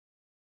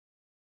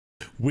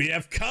We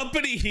have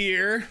company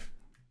here.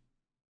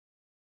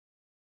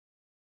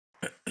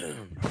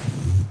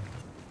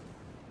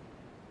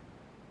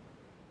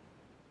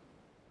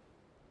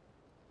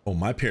 Oh,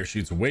 my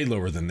parachute's way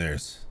lower than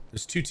theirs.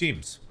 There's two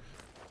teams.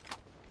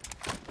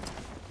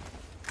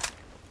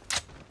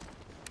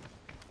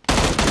 I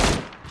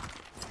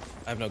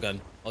have no gun.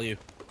 All you.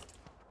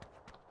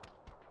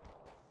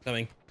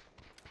 Coming.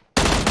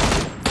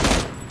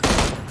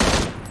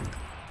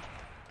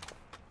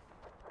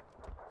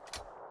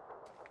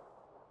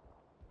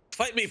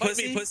 Fight me,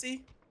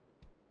 pussy.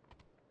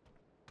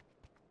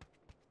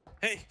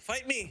 Hey,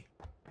 fight me.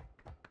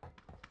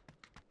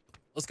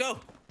 Let's go.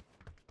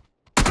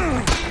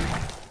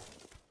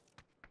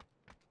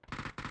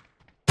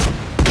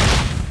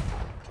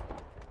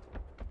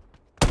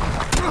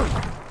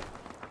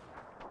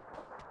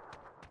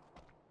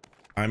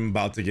 I'm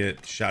about to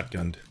get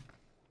shotgunned.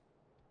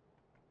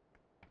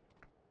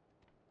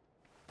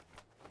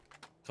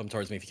 Come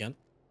towards me if you can.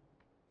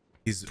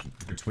 He's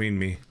between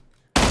me.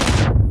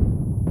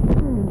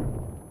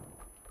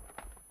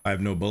 I have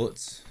no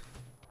bullets.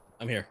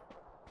 I'm here.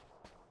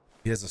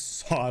 He has a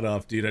sawed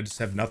off, dude. I just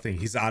have nothing.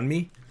 He's on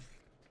me.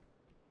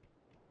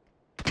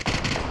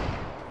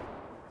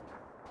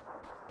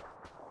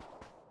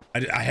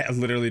 I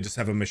literally just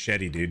have a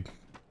machete, dude.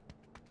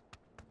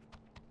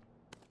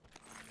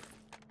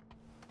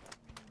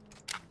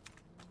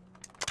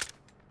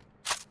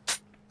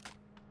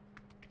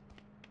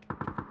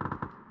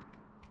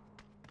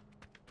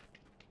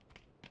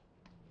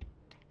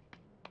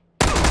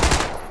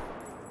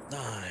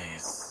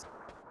 Nice.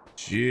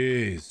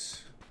 Jeez.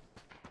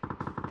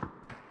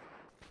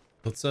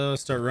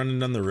 Let's start running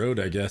down the road,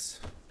 I guess.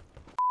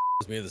 It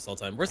was me this whole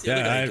time. Where's the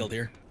other guy killed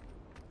here?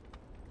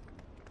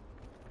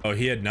 Oh,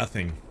 he had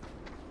nothing.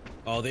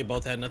 Oh, they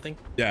both had nothing?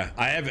 Yeah,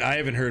 I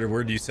haven't heard a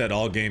word you said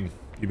all game.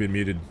 You've been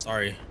muted.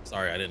 Sorry,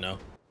 I didn't know.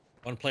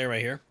 One player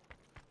right here.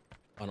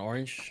 On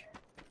orange.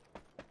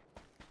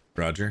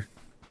 Roger.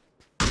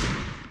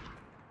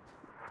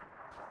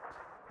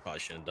 Probably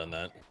shouldn't have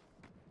done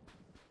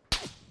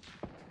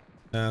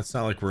that. It's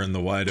not like we're in the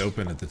wide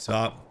open at the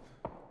top.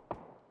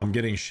 I'm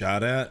getting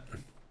shot at.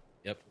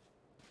 Yep.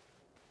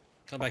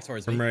 Come back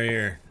towards From me. right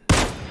here.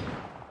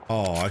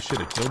 Oh, I should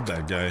have killed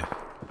that guy.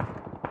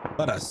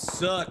 But I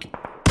suck.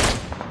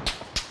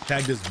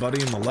 Tagged his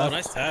buddy in the Oh, left.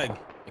 nice tag.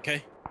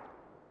 Okay.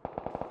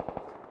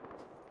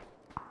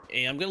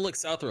 Hey, I'm gonna look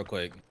south real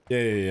quick.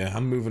 Yeah.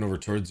 I'm moving over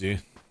towards you.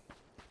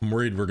 I'm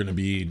worried we're gonna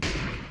be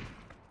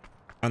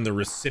on the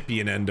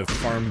recipient end of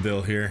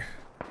Farmville here.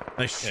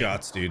 Nice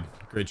shots, dude.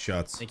 Great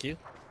shots. Thank you.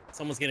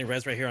 Someone's getting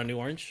res right here on New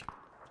Orange.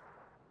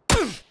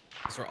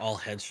 Those are all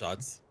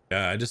headshots.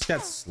 Yeah, I just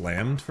got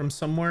slammed from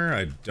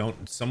somewhere.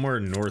 Somewhere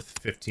north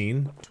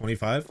 15,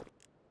 25.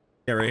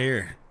 Yeah, right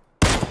here.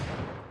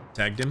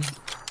 Tagged him.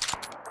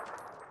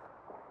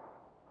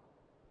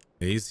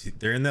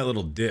 They're in that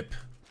little dip.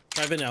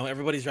 Drive in now.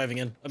 Everybody's driving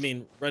in. I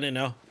mean, run in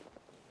now.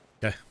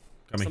 Okay,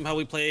 coming. Somehow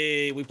we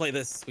play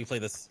this.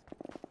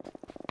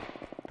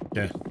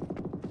 Yeah.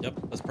 Yep,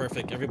 that's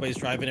perfect. Everybody's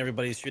driving.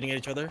 Everybody's shooting at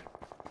each other.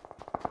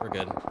 We're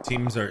good.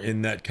 Teams are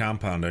in that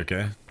compound,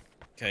 okay?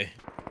 Okay.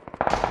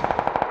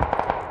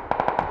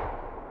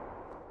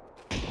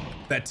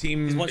 That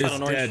team is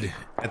on orange. dead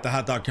at the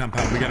hot dog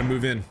compound. We gotta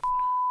move in.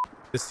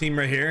 This team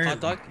right here. Hot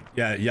dog?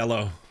 Yeah,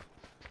 yellow.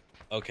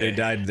 Okay. They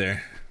died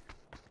there.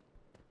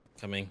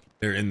 Coming.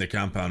 They're in the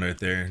compound right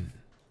there.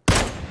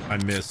 I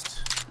missed.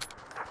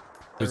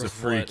 There's a was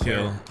free what?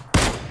 kill.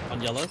 Where?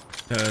 On yellow?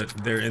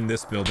 They're in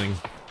this building.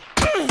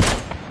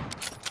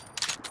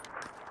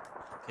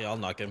 Okay, I'll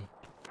knock him.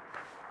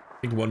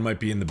 I think one might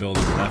be in the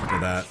building left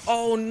of that.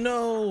 Oh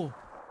no!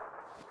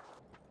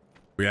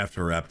 We have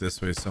to wrap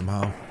this way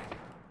somehow.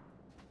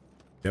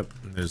 Yep,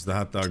 there's the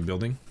hot dog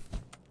building.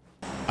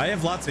 I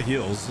have lots of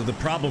heals. So the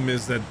problem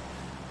is that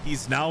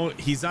he's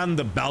on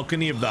the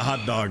balcony of the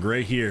hot dog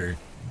right here.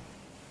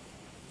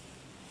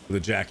 With a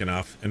jacking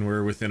off, and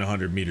we're within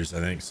 100 meters, I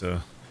think. So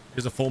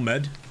here's a full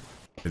med.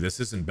 Okay, this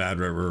isn't bad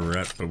right where we're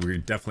at, but we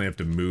definitely have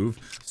to move.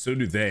 So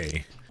do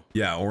they.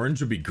 Yeah,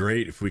 orange would be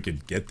great if we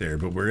could get there,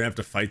 but we're gonna have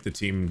to fight the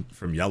team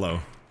from yellow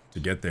to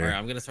get there. All right,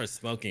 I'm gonna start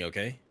smoking,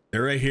 okay?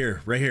 They're right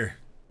here, right here.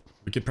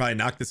 We could probably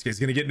knock this guy. He's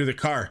gonna get into the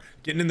car,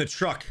 getting in the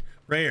truck,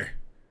 right here.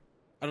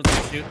 I don't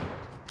think I shoot.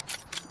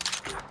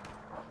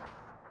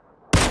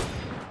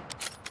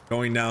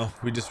 Going now.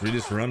 We just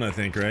run, I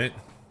think, right?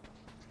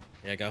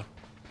 Yeah, go.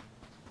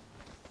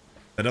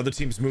 That other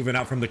team's moving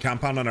out from the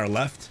compound on our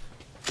left.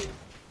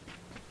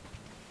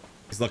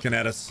 He's looking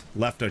at us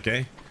left,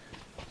 okay?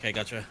 Okay,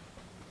 gotcha.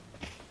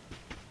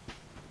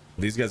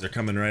 These guys are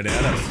coming right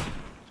at us.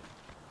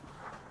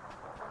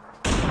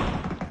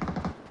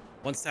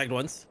 One's tagged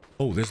once.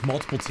 Oh, there's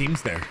multiple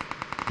teams there.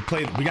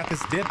 We got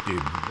this dip,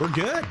 dude. We're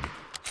good.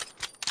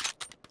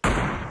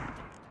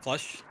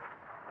 Flush.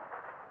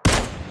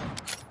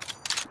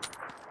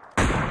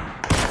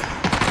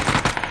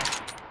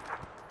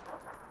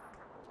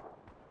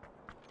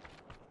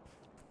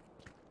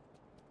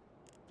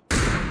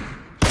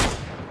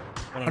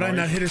 How did I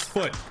not hit his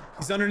foot?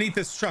 He's underneath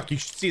this truck. You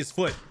should see his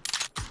foot.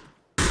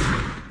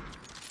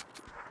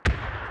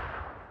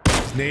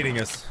 He's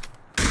nading us.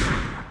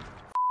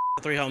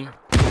 3 home.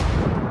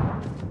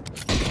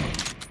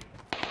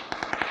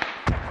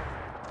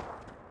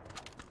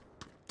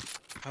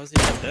 How's he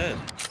not dead?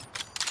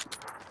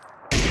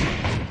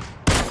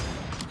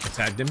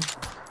 Tagged him.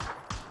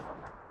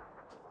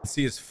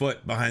 See his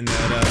foot behind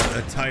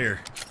that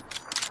tire.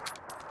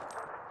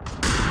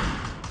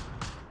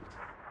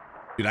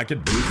 Dude, I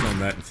could boost on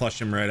that and flush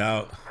him right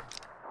out.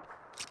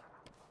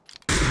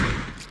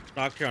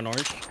 Knocked here on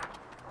orange.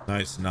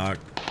 Nice knock.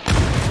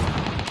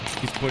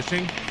 He's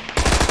pushing.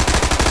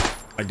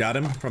 I got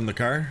him from the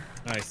car.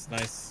 Nice,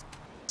 nice.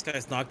 This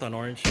guy's knocked on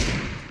orange.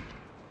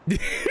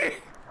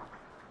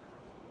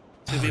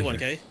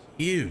 2v1k.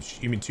 Huge.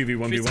 You mean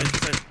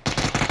 2v1v1?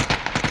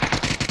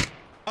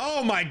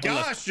 Oh my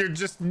gosh, you're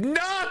just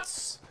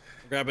nuts!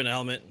 Grabbing a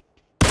helmet.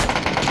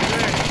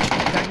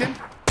 Tagged him?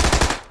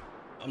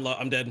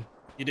 I'm dead.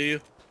 You do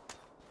you?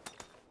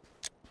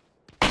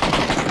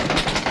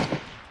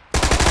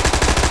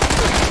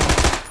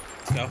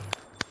 Let's go.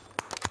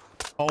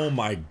 Oh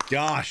my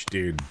gosh,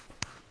 dude.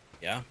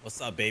 Yeah,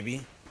 what's up,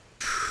 baby?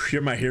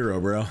 You're my hero,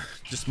 bro.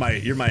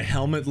 You're my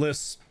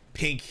helmetless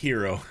pink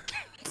hero.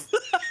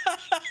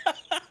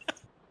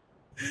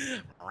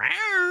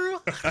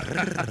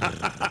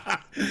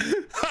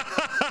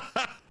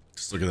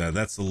 Just look at that.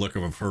 That's the look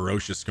of a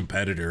ferocious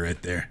competitor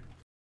right there.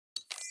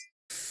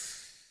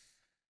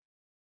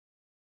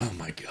 Oh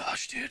my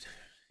gosh, dude.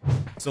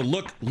 So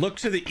look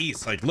to the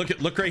east. Like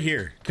look right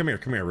here. Come here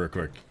real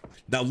quick.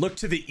 Now look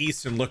to the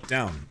east and look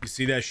down. You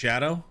see that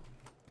shadow?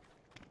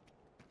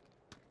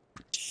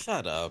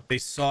 Shut up. They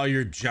saw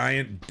your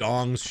giant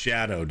dong's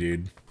shadow,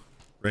 dude.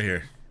 Right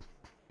here.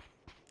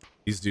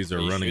 These dudes are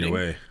running shooting?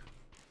 away.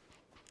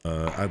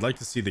 I'd like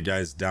to see the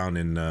guys down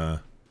in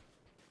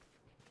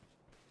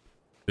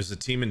there's a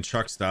team in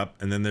truck stop,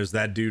 and then there's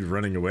that dude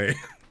running away.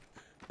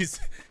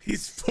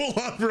 he's full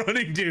on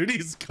running, dude.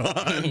 He's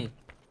gone.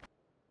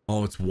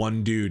 Oh, it's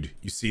one dude.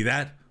 You see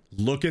that?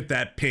 Look at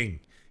that ping.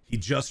 He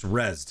just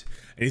rezzed,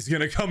 and he's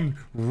gonna come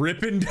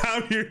ripping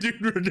down here,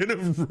 dude. We're gonna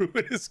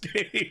ruin his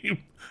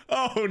game.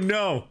 Oh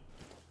no.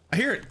 I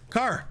hear it.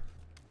 Car.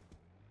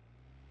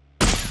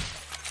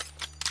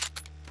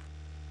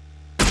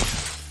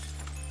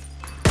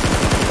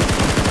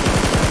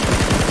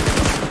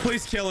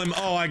 Please kill him.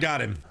 Oh, I got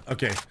him.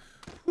 Okay.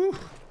 Whew.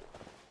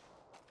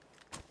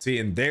 See,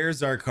 and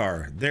there's our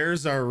car.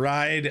 There's our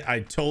ride.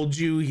 I told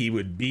you he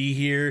would be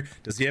here.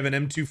 Does he have an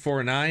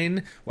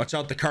M249? Watch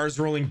out, the car's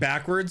rolling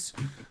backwards.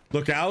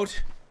 Look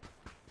out.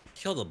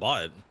 Kill the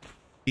bot.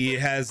 He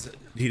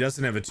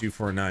doesn't have a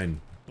 249,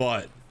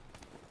 but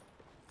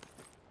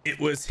it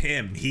was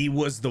him. He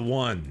was the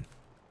one.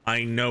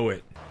 I know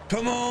it.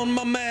 Come on,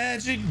 my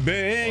magic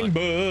bang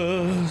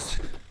bus.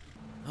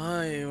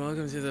 Hi,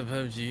 welcome to the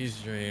PUBG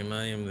stream.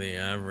 I am the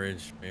average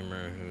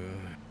streamer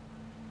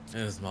who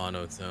is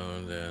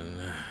monotoned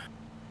and...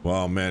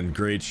 Wow, man,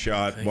 great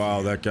shot.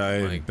 Wow, that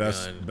guy,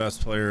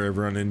 best player I've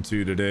run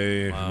into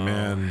today. Wow,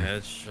 man.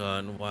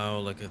 Headshot. Wow,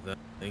 look at that.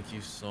 Thank you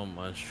so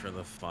much for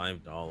the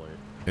 $5.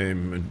 Hey,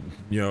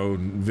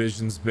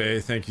 Visions Bay,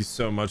 thank you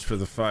so much for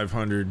the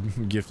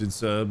 500 gifted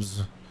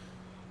subs.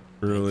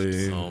 Really,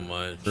 thank you so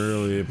much.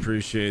 Really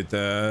appreciate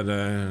that.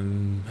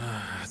 And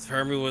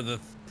turn me with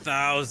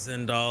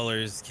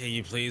 $1,000. Can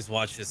you please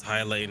watch this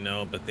highlight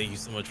note? But thank you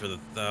so much for the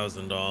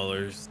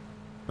 $1,000.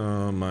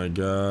 oh my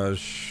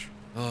gosh.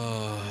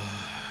 Oh.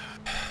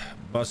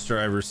 Bus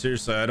driver,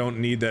 seriously, I don't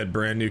need that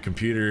brand new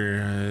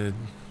computer.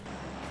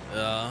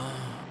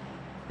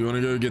 You want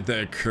to go get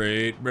that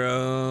crate,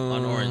 bro?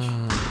 On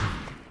orange.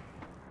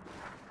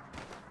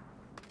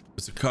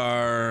 There's a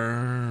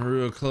car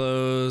real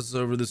close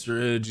over this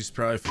ridge. He's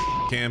probably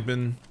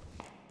camping.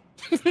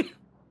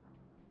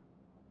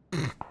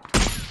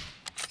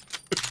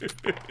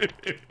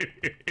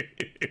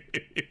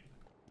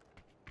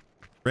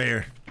 Right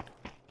here.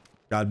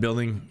 God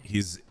building.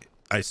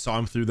 I saw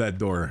him through that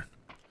door.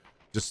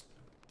 Just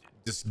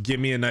give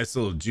me a nice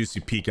little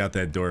juicy peek out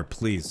that door,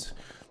 please.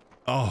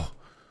 Oh,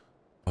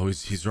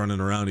 he's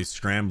running around. He's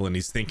scrambling.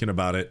 He's thinking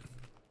about it.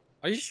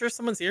 Are you sure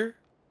someone's here?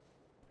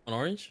 On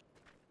orange?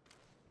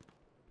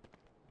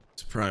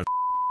 He's probably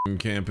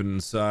camping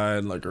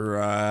inside like a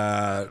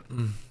rat.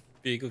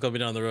 Vehicle coming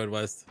down the road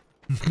west.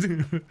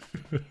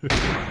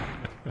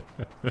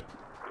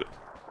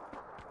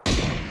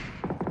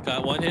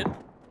 Got one hit.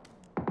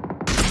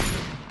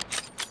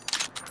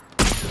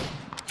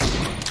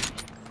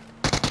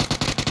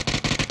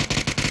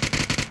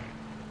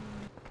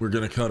 We're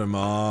gonna cut him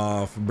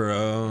off,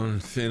 bro,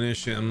 and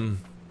finish him.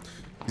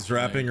 He's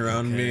wrapping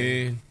around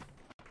me.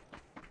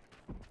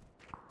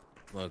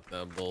 Look,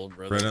 that bold,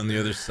 brother. Right on the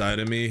other side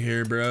of me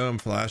here, bro. I'm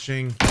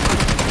flashing.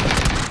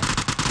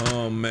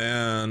 Oh,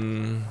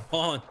 man.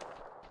 Hold on.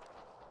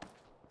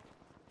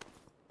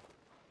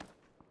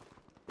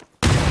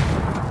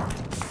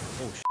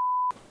 Oh,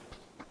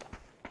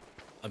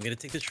 I'm gonna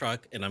take the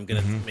truck and I'm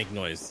gonna make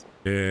noise.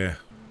 Yeah.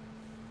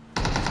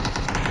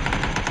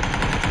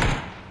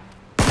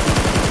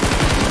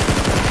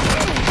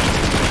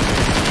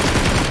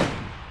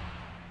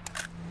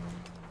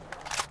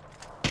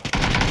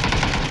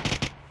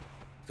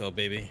 taco,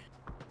 baby.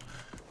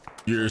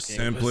 You're Fucking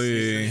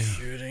simply pussies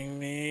are shooting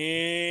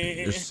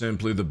me. you're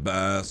simply the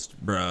best,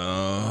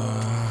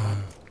 bro.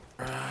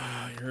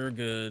 You're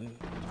good.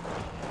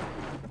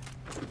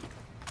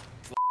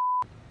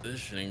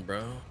 Positioning,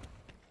 bro.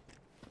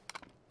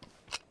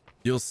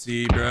 You'll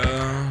see, bro.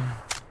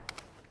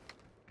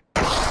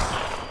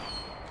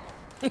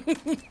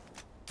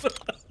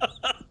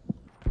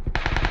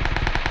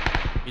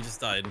 He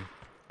just died.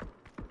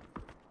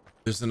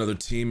 There's another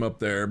team up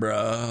there,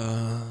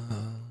 bro.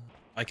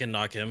 I can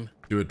knock him.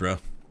 Do it, bro.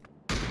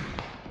 I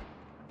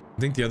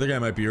think the other guy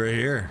might be right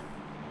here.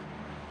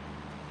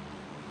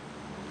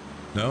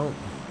 No.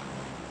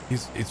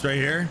 It's right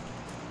here.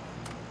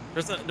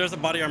 There's a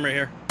body armor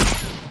here.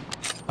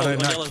 How did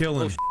I not yellow.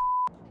 kill him?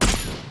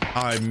 Oh,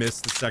 I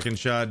missed the second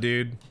shot,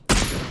 dude.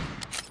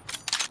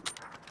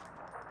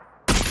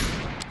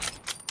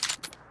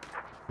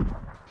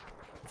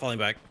 Falling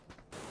back.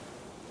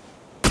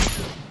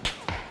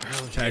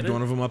 Tagged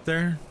one of them up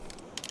there.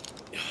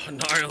 Oh,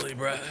 gnarly,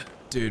 bruh.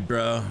 Dude,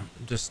 bro,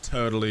 I'm just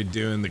totally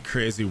doing the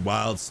crazy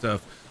wild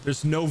stuff.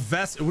 There's no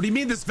vest. What do you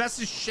mean this vest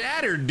is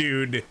shattered,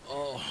 dude?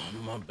 Oh,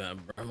 my bad,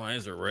 bro. My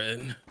eyes are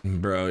red.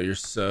 Bro, you're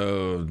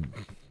so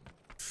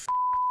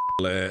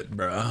lit,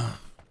 bro.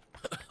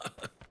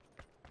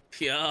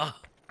 Yeah.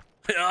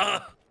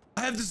 Yeah.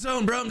 I have the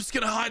zone, bro. I'm just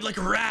gonna hide like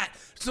a rat.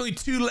 There's only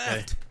 2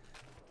 left.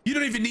 You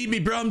don't even need me,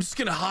 bro. I'm just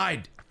gonna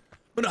hide.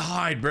 I'm gonna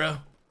hide, bro.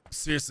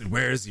 Seriously,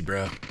 where is he,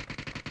 bro?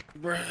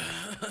 Bruh.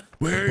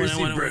 Where is he,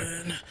 bro?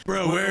 Win.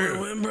 Bro,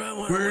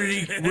 where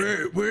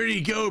did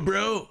he go,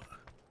 bro?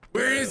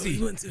 Where is he?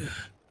 He went to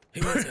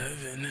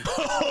heaven.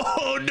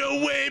 Oh,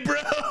 no way, bro.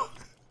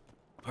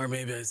 Or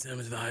maybe I sent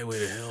him to the highway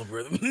to hell,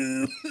 brother.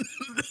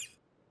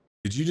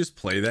 Did you just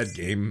play that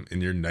game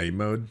in your night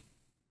mode?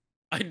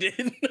 I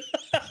did.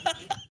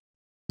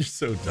 You're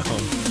so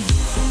dumb.